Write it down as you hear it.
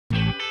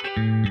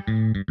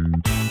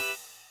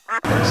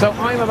So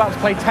I'm about to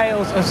play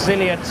Tales of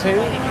Xillia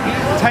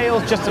 2.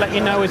 Tales, just to let you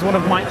know, is one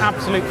of my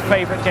absolute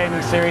favourite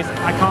gaming series.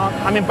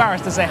 I'm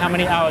embarrassed to say how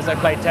many hours I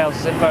played Tales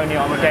of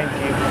Xillia on the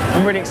GameCube.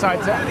 I'm really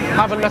excited to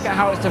have a look at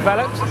how it's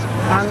developed,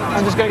 and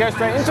I'm just going to go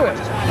straight into it.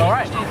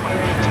 Alright.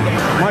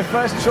 My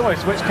first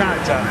choice, which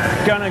character?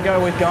 Gonna go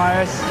with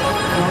Gaius.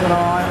 Not gonna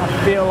lie, I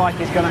feel like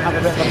he's gonna have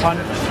a bit of a punch.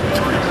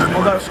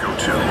 Although,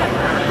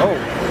 oh,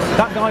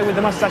 that guy with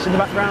the mustache in the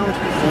background,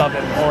 love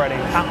him already.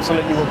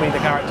 Absolutely will be the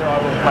character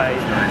I will play.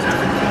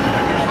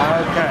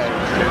 Okay.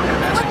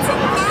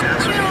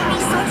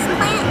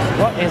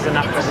 What is a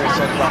natural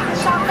resource plant?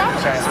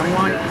 Okay, I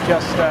might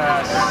just skip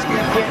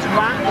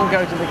that and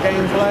go to the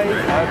gameplay.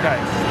 Okay.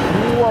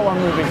 Whoa, I'm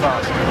moving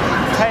fast.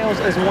 Tales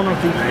is one of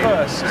the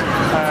first,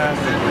 one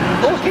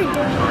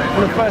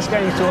of the first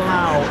games to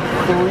allow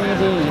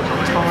 3D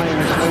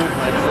timed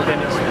movement within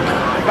its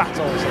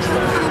battle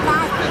system.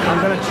 I'm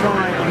going to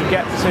try and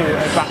get to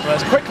a battle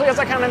as quickly as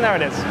I can, and there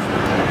it is.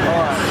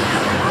 Alright.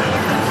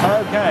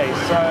 Okay,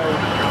 so...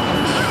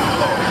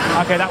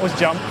 Okay, that was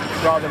jump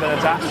rather than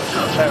attack.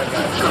 There we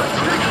go.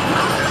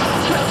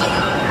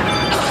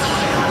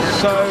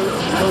 So,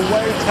 the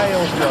way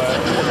Tales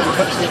works is it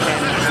puts you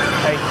in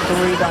a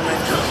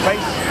 3-dimensional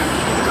space,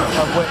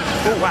 of which...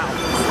 Oh, wow.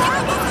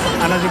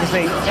 And as you can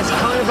see, it's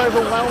kind of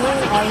overwhelming.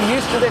 I'm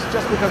used to this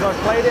just because I've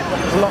played it,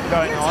 but there's a lot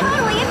going on.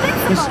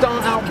 You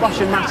start out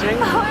brushing matching,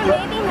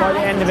 but by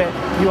the end of it,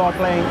 you are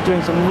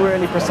doing some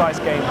really precise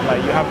gameplay.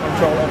 You have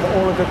control over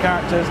all of the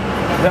characters.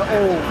 They're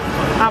all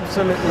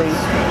absolutely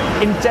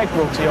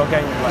integral to your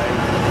gameplay.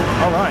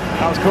 All right,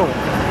 that was cool.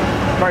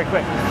 Very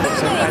quick.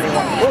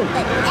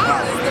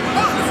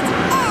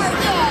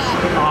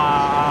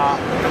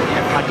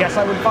 I guess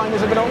I would find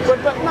this a bit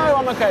awkward, but no,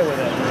 I'm okay with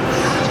it.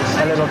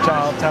 A little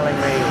child telling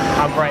me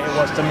how great it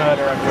was to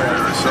murder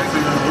everyone.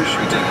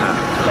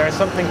 There is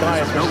something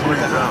Gaius wishes me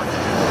to have.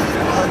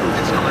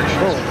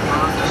 Cool.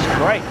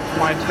 Great.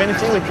 My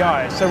affinity with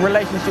Gaius. So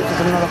relationships is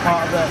another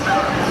part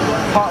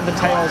of the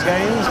Tales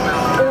games.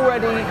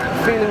 Already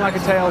feeling like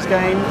a Tales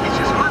game.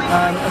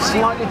 A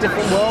slightly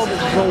different world,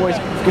 which is always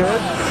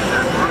good.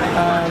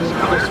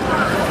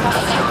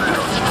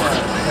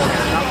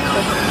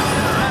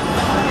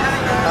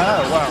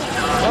 Oh, wow.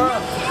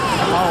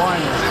 Oh,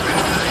 I'm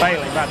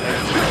failing badly.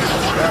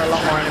 There are a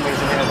lot more enemies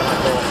in here than I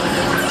thought.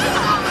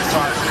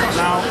 Right,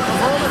 now,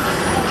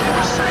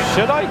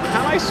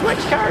 can I switch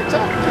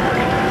character?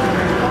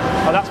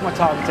 Oh, that's my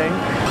targeting.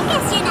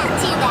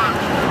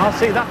 Oh,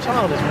 see, that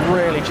child is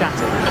really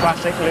chatty.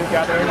 Classic loot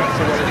gathering, let's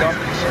see what we've got.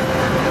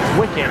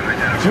 Wicked,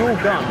 dual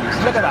guns,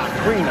 look at that,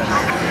 Remus.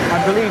 I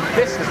believe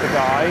this is the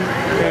guy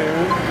who...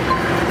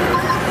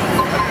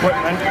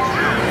 Equipment.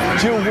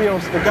 Dual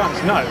wields the guns.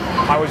 No,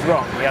 I was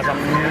wrong. He has a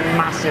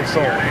massive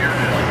sword.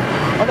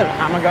 Oh, there's a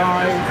hammer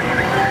guy.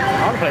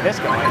 I want to play this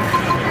guy.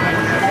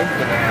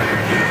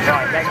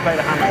 Right, let's play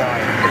the hammer guy.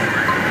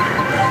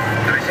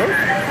 Ooh.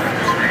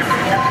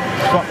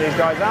 Swap these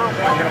guys out.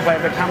 I'm going to play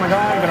a big hammer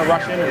guy. I'm going to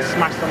rush in and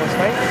smash someone's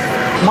face.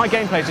 My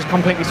gameplay is just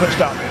completely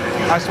switched up.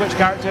 I switch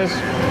characters,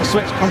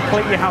 switch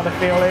completely how the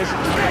feel is.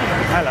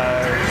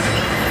 Hello.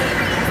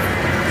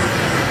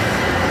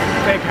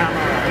 Big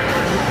hammer.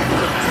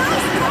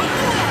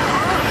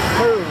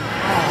 Boom.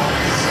 Oh,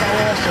 so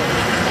awesome.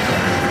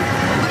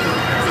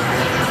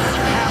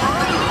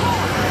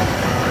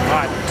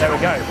 Right, there we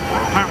go.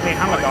 Apparently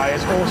Hammer Guy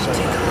is awesome.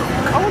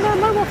 Oh, there are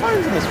no more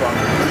phones in this one.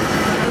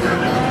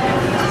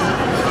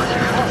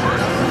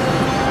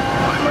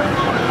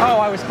 Oh,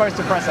 I was supposed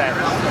to press X.